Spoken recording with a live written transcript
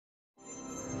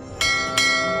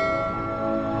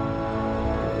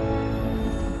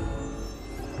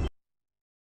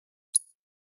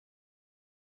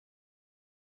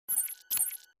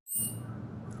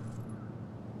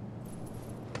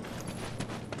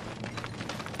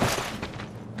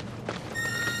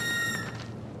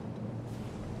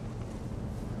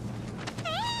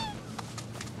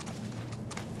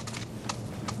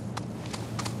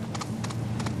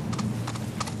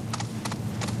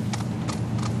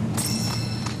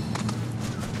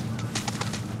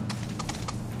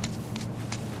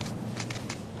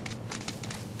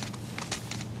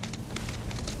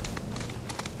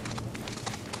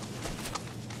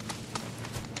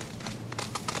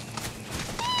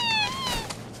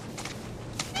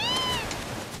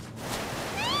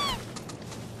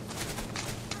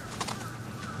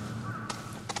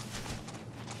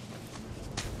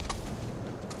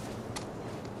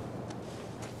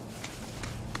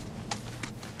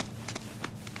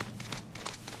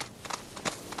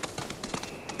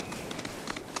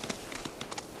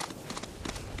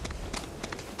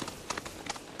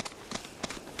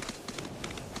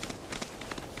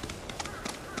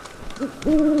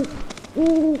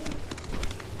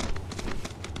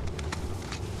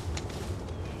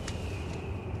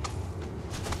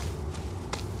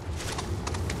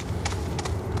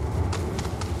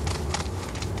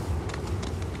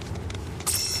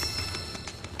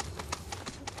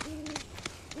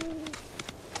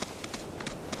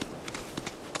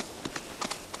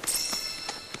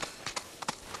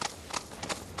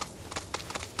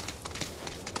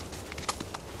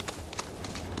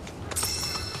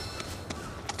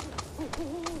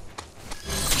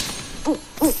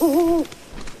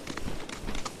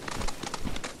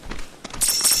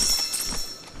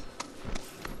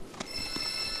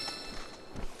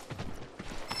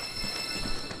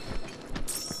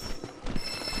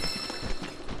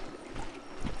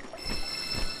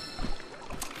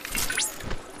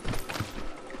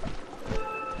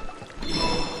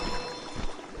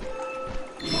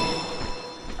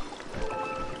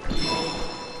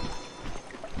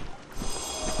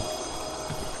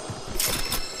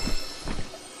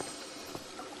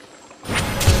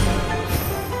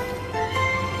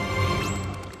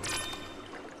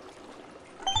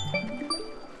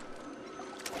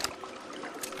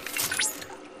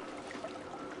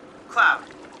Cloud,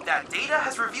 that data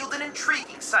has revealed an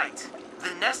intriguing sight.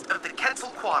 The nest of the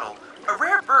Quetzalcoatl, a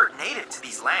rare bird native to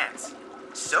these lands.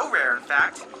 So rare, in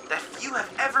fact, that few have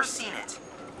ever seen it.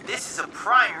 This is a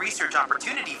prime research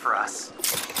opportunity for us.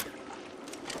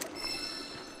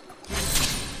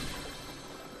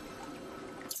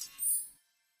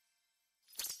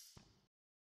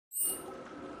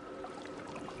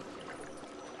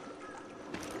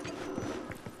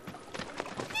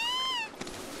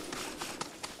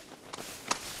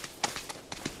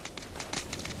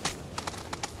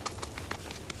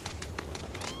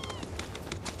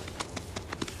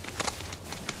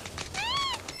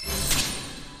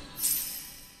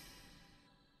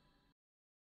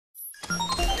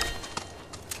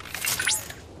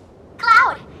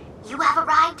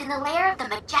 In the lair of the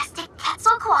majestic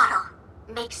Quetzalcoatl.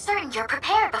 Make certain you're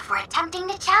prepared before attempting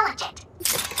to challenge it.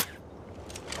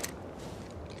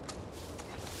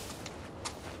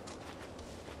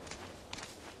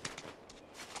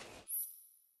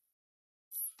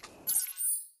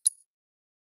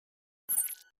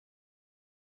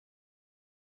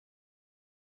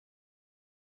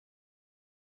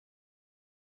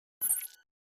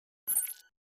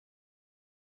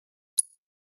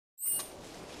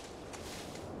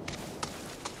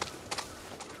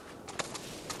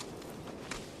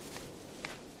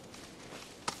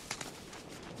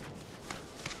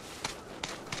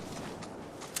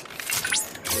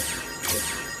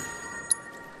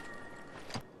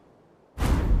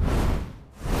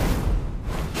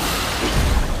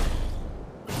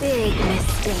 Big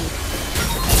mistake.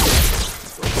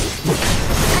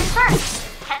 Confirmed.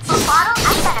 Quetzalcoatl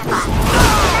identified.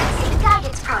 Emergency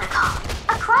guidance protocol.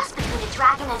 A cross between a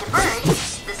dragon and a bird,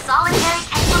 the solitary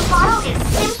Quetzalcoatl is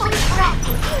simply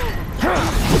breathtaking.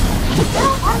 No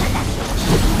wonder that the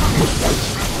ancient people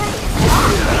precarious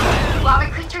long. While the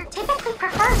creature typically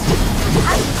prefers to keep its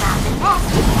hunting grounds and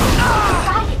nests, it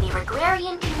decided near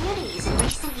agrarian communities in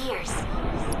recent years.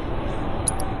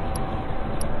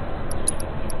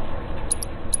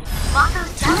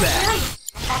 Mako's deleterious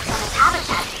effects on its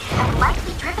habitat have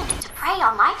likely driven it to prey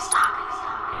on livestock.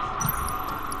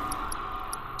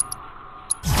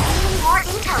 Gaining more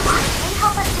intel on it may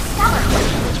help us discover ways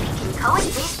in which we can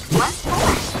coexist once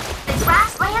more. The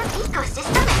grassland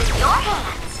ecosystem is in your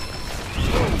hands.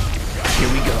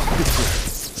 Here we go.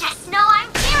 Just know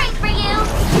I'm cheering for you!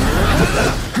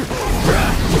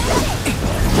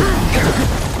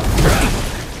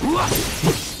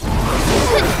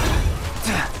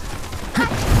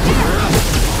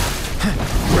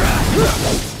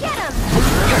 Get him!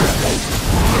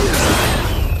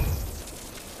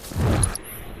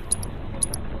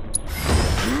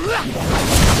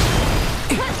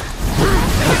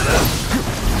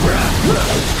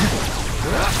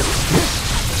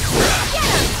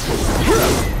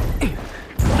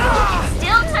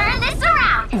 Still turn this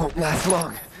around! Won't last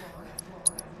long.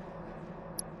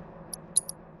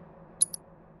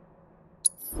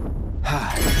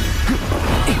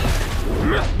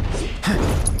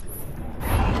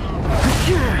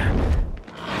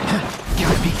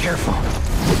 Gotta be careful.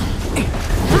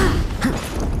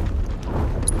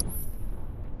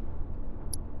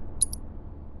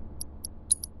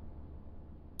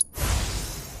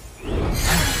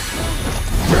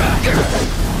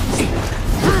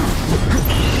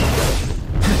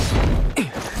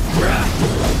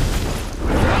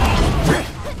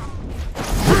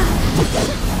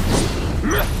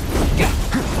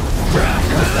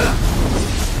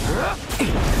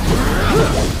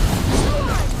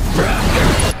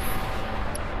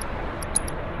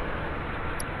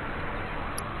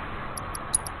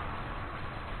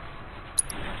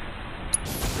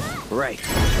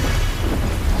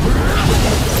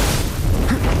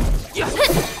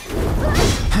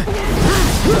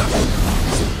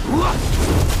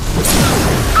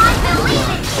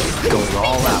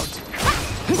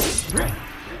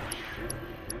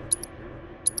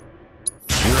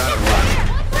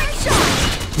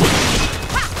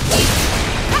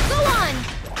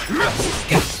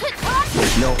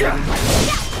 No hurry.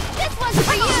 This one's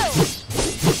for you!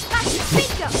 Gotcha,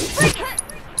 bingo! Bring it!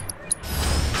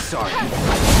 Sorry.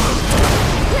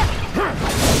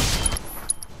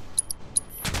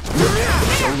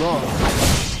 So long.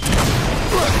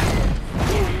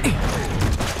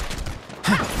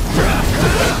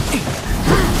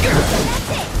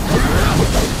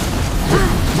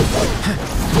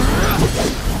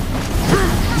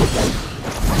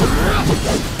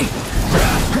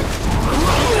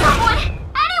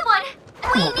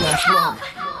 We need help!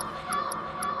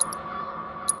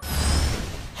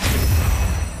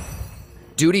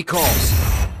 Duty calls.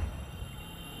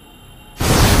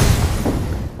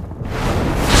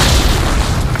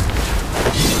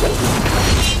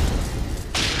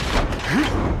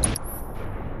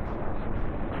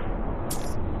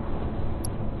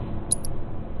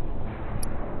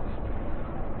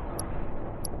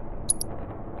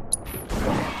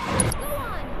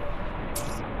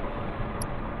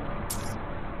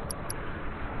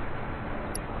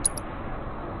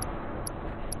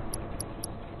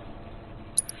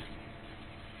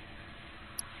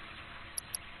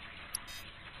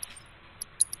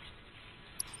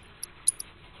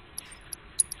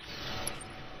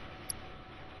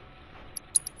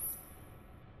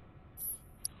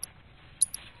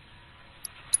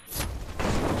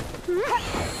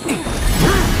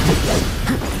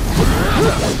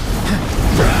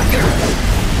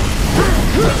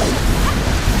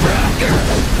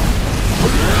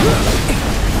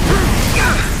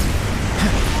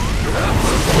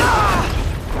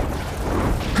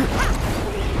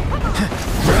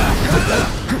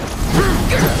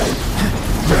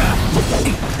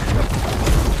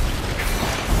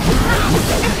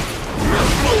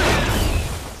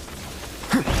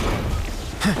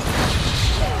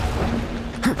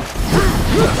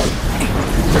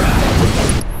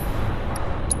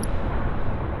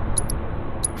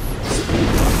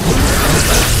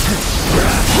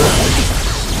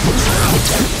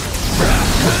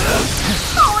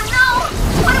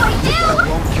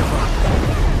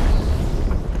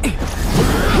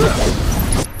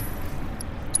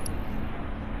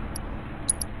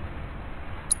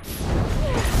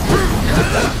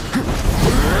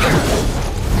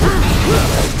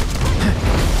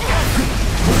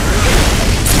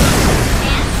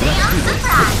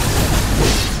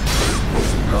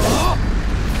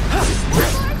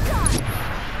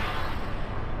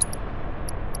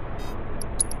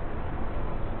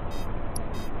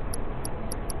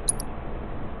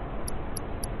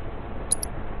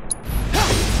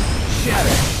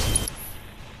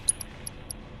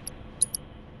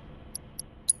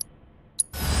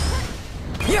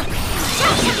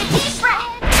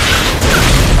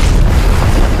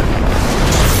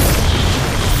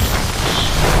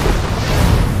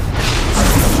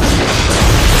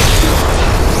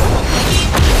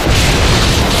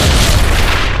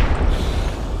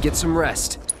 Get some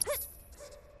rest.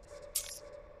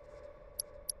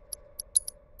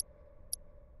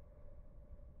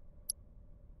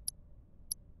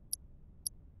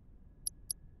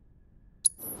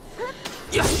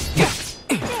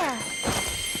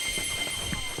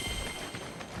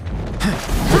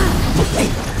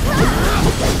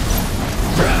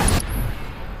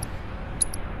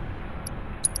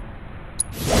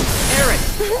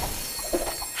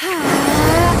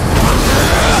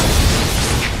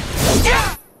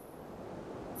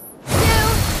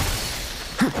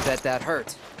 Bet that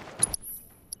hurt.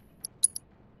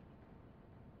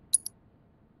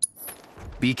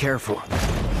 Be careful.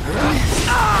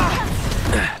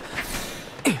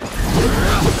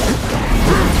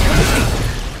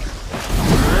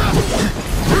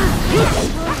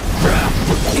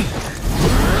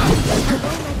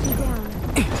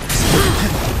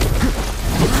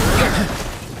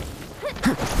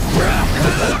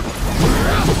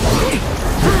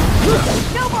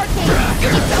 No more games!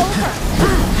 It's over!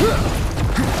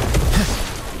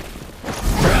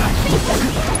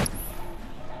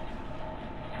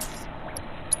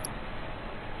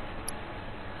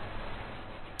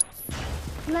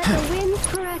 Let the winds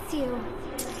caress you.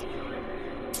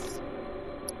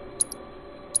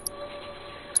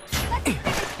 Let's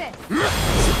finish this!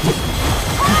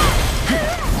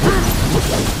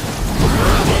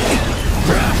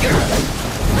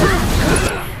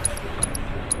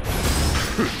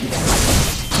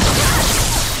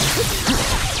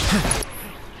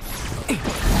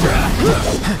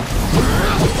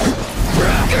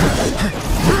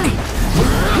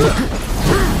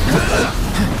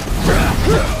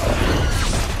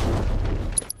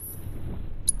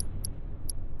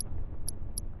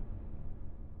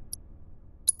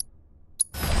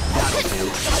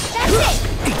 That's it!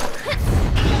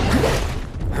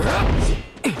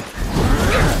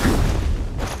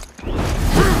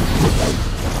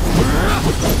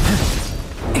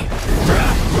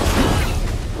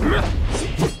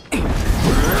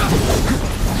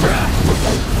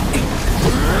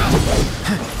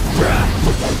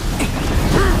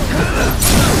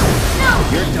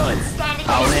 You're done. Standing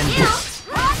I'll against end you.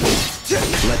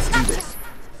 this. Let's do this.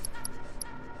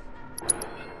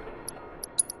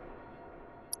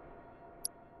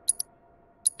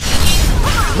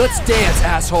 Let's dance,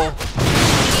 asshole!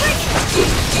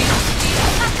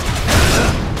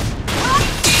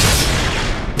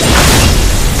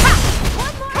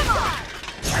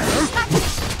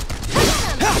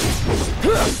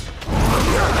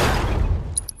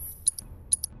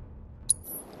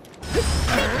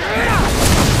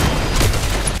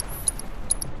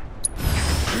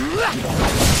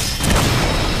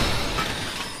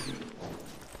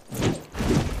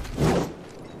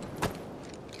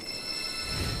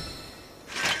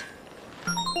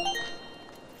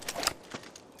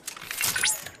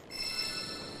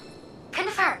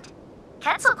 Confirmed.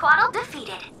 Quetzalcoatl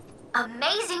defeated.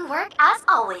 Amazing work as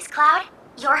always, Cloud.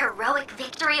 Your heroic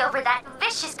victory over that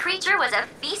vicious creature was a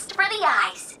feast for the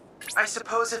eyes. I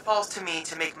suppose it falls to me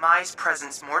to make Mai's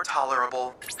presence more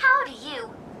tolerable. How do you...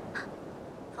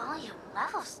 Volume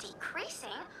levels decreasing?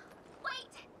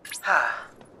 Wait.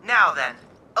 Now then,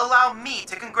 allow me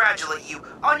to congratulate you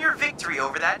on your victory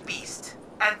over that beast.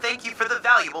 And thank you for the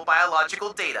valuable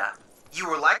biological data. You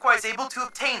were likewise able to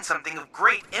obtain something of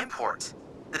great import.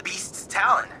 The beast's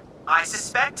talon. I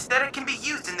suspect that it can be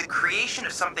used in the creation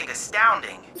of something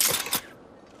astounding.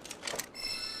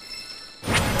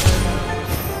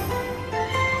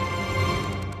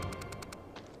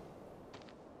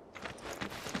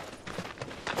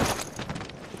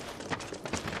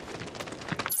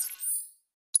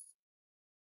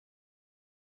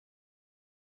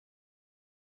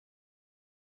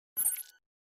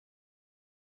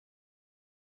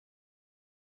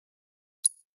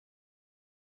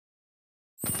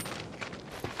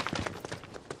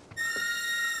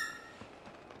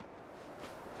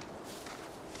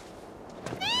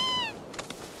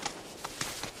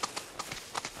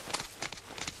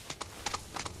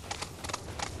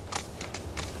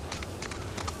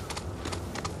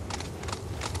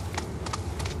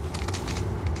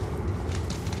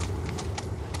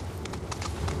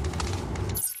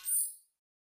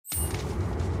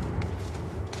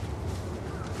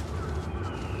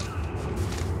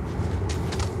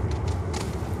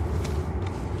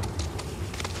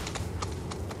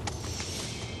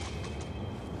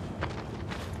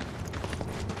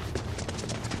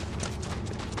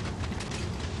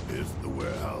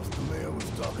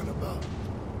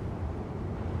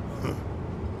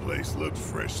 Place looks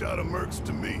fresh out of Merc's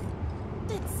to me.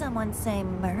 Did someone say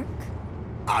Merc?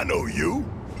 I know you.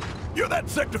 You're that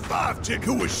Sector 5 chick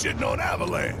who was shitting on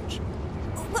Avalanche.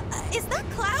 What, is that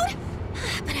Cloud?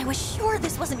 But I was sure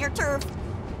this wasn't your turf.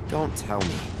 Don't tell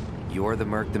me. You're the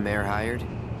merc the mayor hired?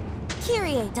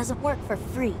 Kyrie doesn't work for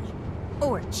free.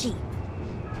 Or cheap.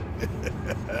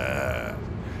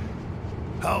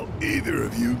 How either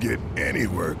of you get any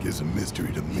work is a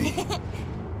mystery to me.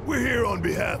 We're here on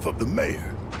behalf of the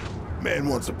mayor. Man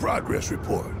wants a progress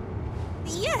report.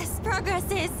 Yes, progress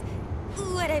is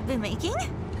what I've been making.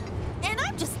 And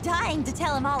I'm just dying to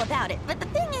tell him all about it. But the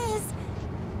thing is...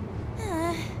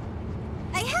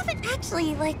 I haven't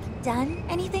actually, done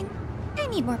anything. I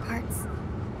need more parts.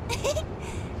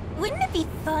 Wouldn't it be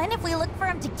fun if we looked for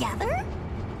them together?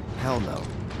 Hell no.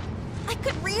 I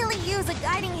could really use a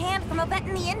guiding hand from a vet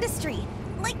in the industry.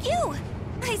 Like you.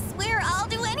 I swear I'll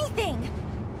do anything.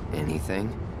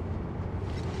 Anything?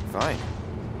 Fine.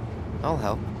 I'll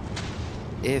help.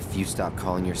 If you stop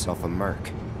calling yourself a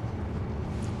merc.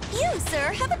 You,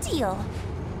 sir, have a deal.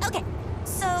 Okay,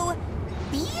 so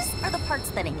these are the parts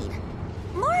that I need.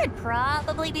 More'd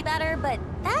probably be better, but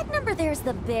that number there's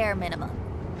the bare minimum.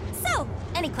 So,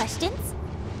 any questions?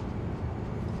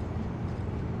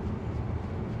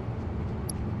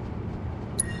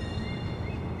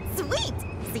 Sweet!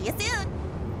 See you soon!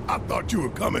 I thought you were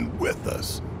coming with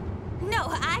us. No,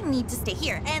 I need to stay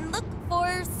here and look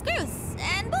for screws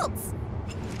and bolts.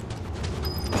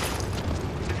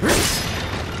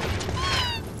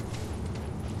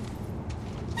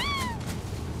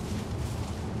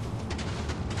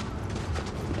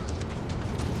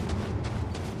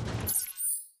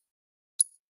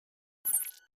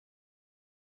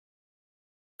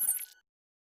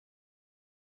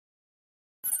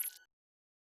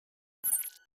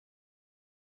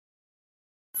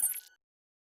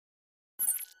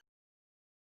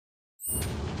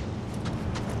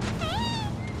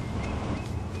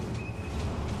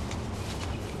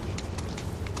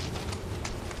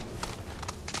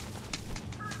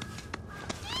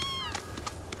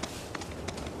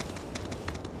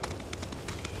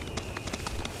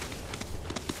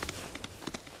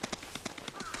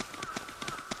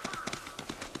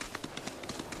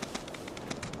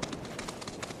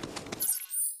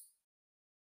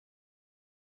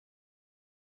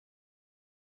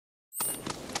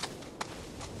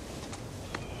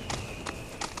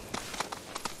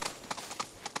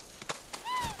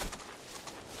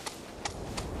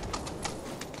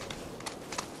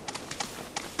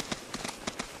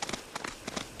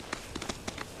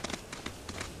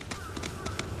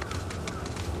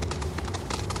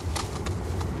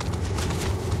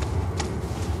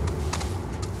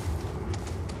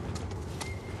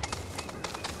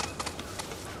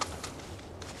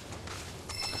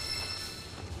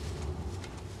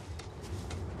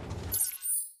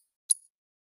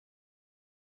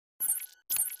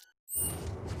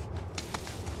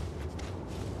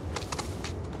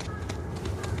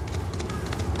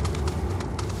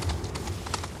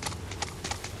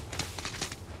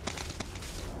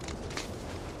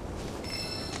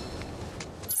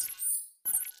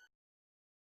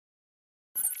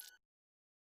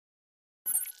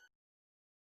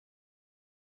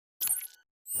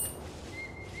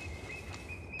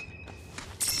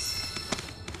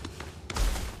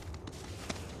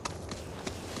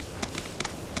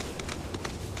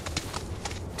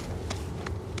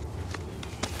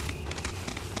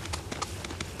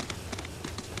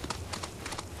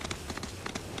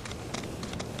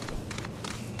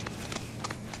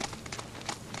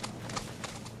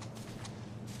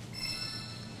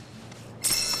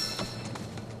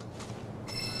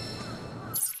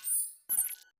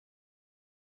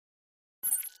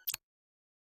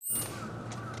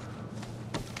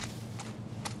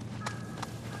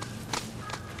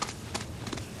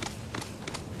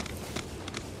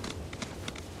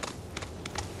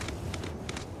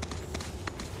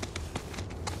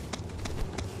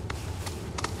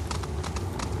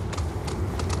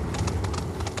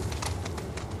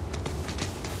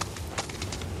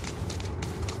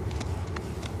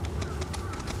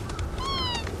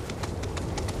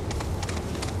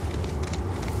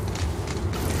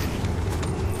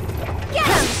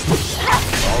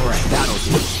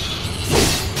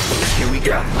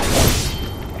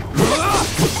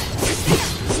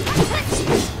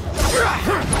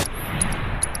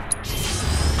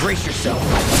 Brace yourself.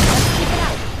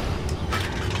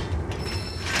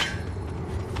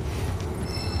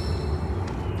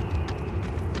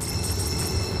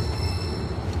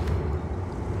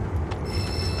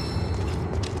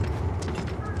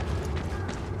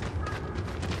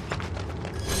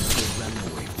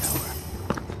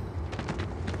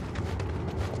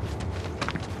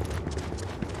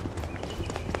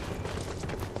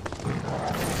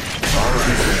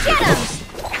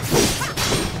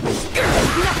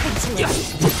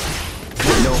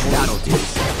 No, that'll do.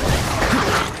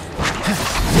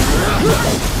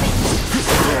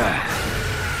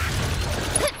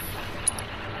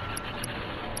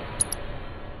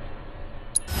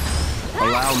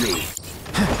 Allow me.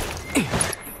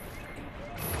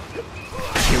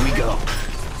 Here we go.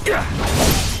 Get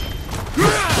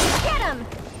him!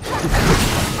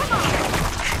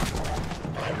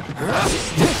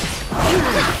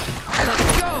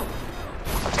 Let's go.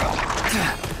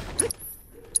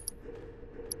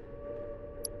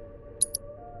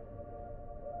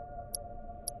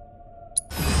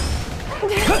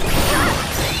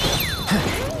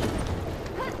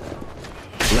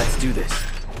 Let's do this.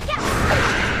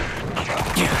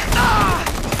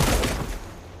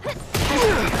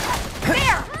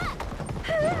 There!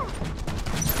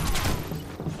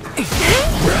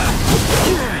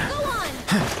 Go on!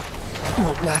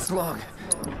 Won't last long.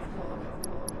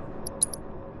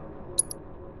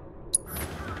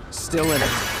 Still in it.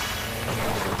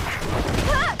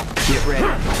 Get ready.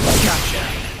 Gotcha.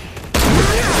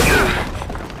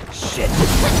 Shit.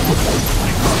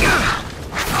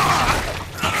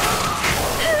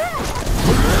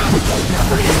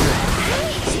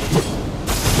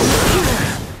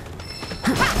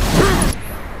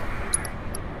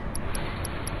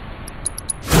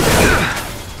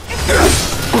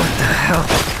 What the hell?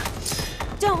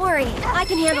 Don't worry, I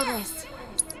can handle this.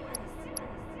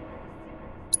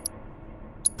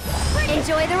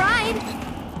 Enjoy the ride!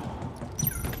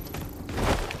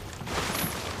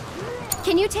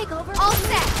 Can you take over? All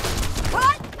set!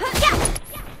 Yeah!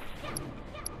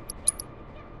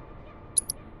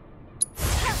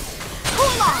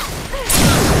 Cool off!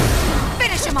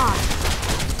 Finish him off!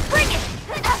 Bring it!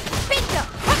 Bingo!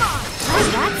 Come on!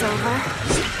 That's over.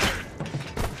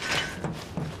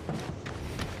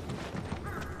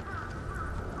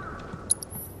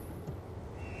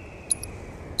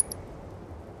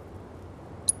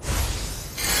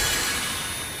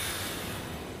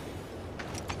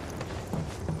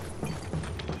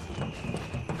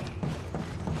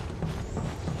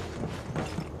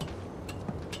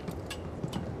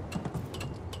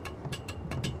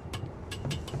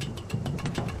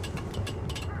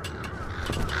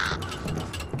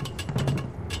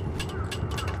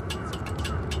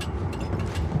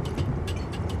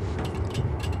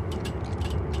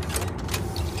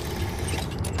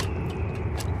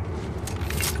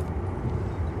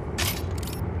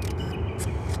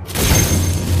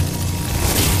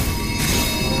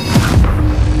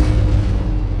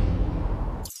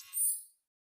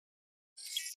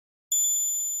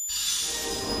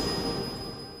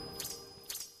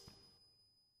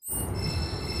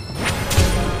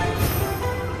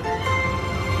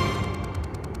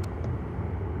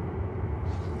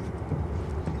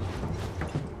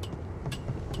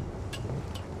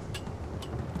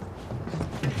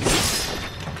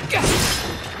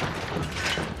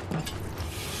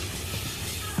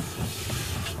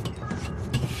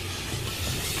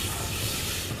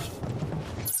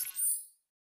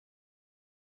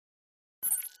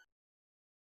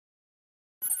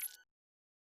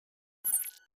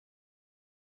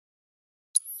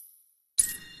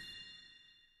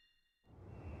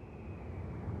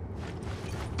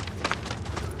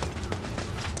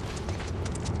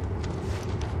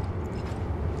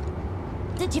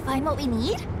 Did you find what we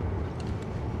need?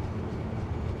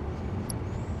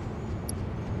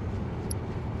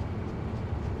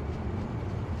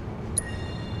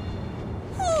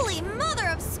 Holy mother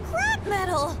of scrap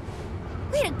metal!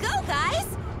 Way to go, guys!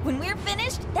 When we're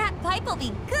finished, that pipe will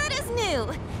be good as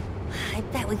new. I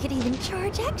bet we could even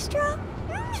charge extra.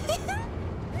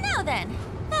 Now then,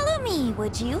 follow me,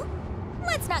 would you?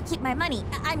 Let's not keep my money,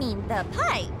 I mean the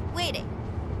pipe, waiting.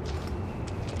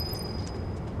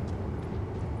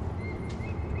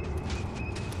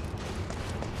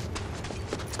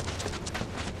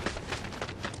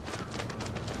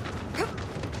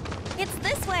 It's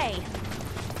this way.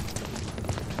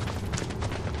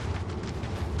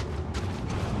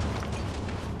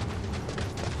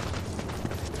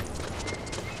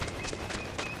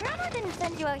 Grandma didn't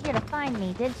send you out here to find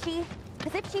me, did she?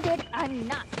 Because if she did, I'm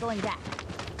not going back.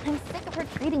 I'm sick of her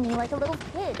treating me like a little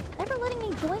kid, never letting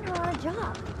me join her on a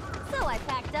job. So I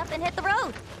packed up and hit the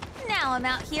road. Now I'm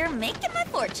out here making my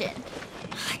fortune.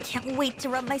 I can't wait to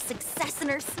rub my success in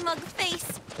her smug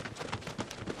face.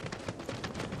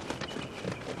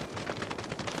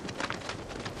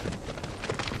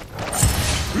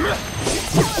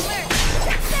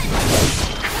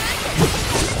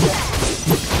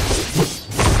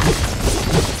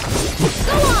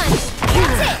 Go on!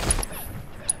 That's it!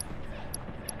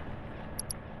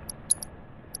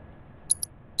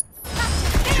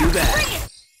 Do that.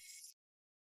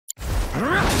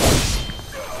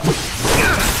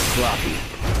 Floppy.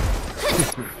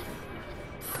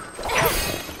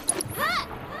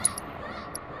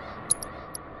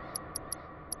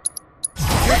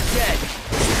 You're dead.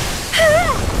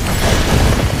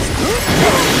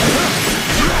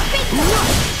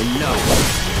 No.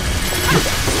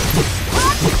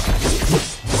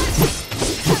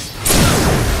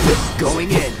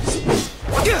 Going in.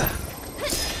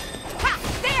 Ha!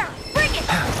 There! Bring it!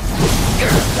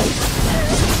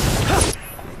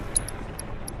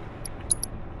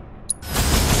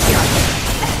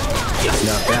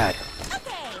 Not bad.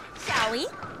 Okay, shall we?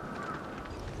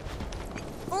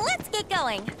 Let's get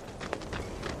going.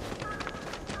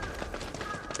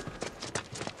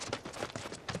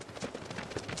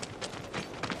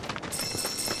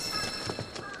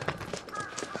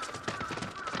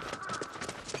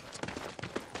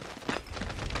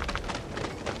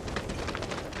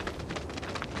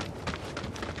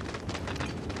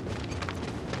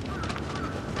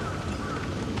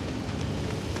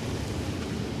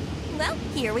 Well,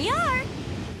 here we are.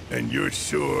 And you're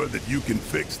sure that you can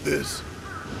fix this?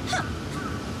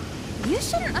 You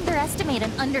shouldn't underestimate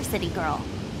an Undercity girl.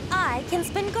 I can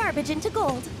spin garbage into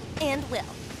gold, and will.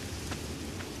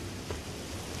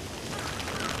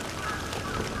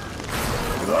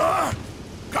 Ah!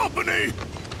 Company!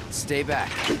 Stay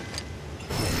back.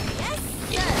 Yes,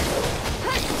 sir.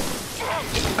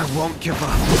 I won't give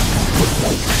up.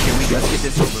 Can we just get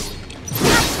this over with?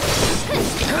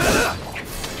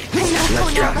 I'm not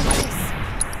going out like this.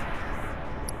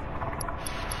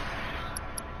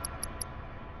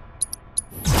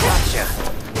 Gotcha.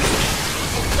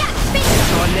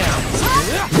 It's on now.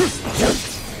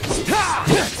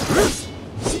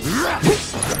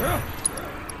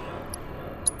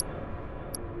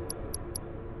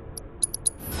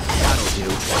 That'll do.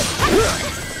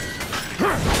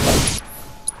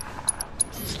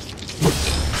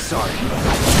 Sorry.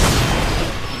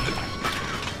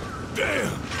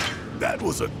 Damn! That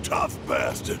was a tough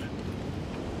bastard.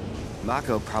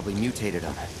 Mako probably mutated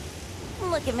him.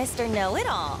 Look at Mr.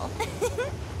 Know-It-All.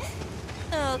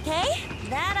 Okay,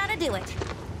 that ought to do it.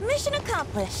 Mission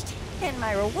accomplished. And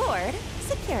my reward,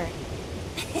 security.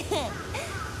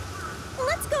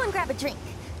 Let's go and grab a drink.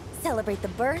 Celebrate the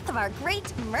birth of our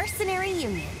great mercenary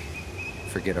union.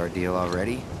 Forget our deal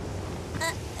already?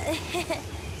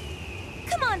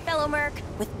 Come on, fellow merc.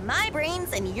 With my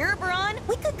brains and your brawn,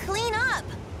 we could clean up.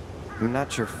 I'm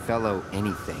not your fellow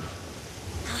anything.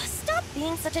 Stop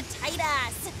being such a tight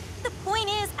ass. The point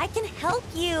is, I can help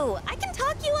you. I can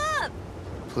talk you up.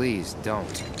 Please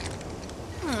don't.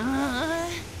 Huh?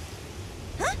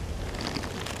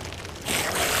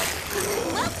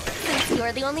 Well, since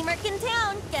you're the only merc in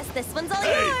town, guess this one's all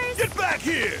Hey, yours. get back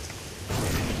here!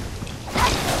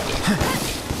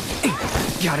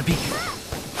 Gotta be.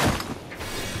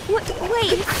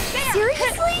 Wait,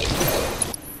 seriously?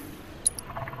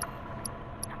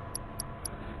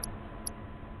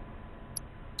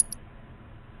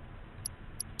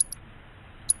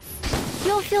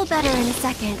 You'll feel better in a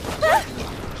second.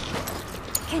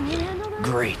 Can you handle that?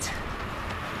 Great.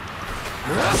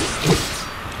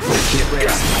 Get ready.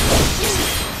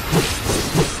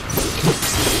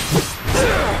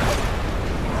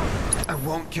 I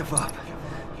won't give up.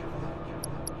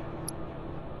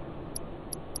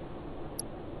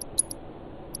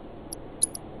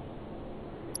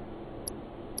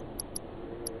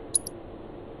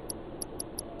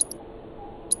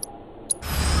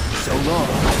 So long.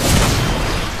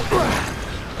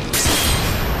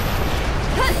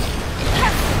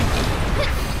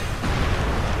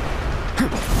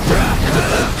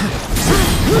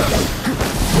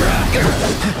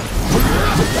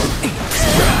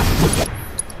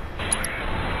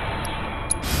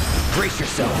 Brace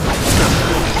yourself.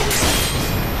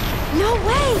 No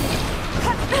way!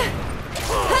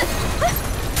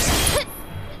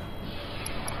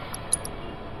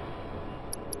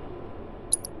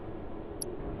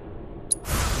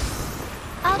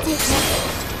 I'll take it.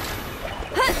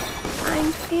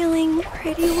 I'm feeling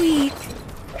pretty weak. weak.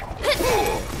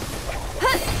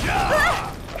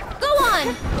 Go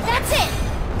on! That's it!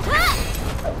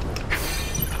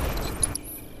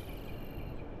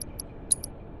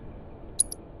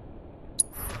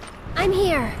 I'm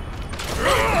here.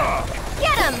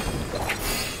 Get him!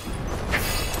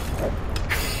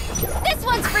 This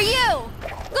one's for you!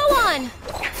 Go on!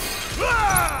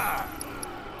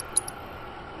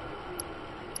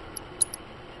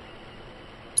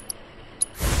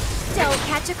 Don't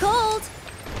catch a cold!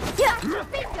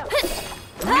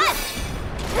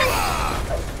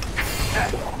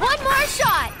 One more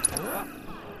shot!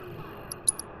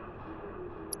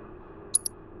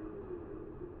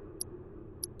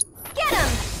 Get him!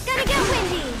 Gonna get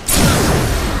windy!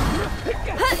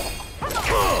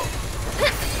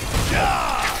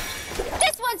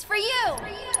 This one's for you!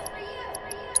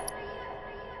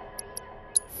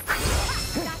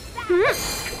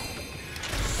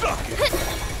 Suck it!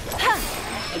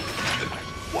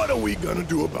 What are we gonna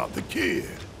do about the kid?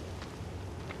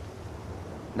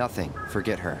 Nothing.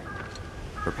 Forget her.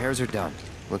 Repairs are done.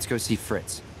 Let's go see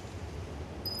Fritz.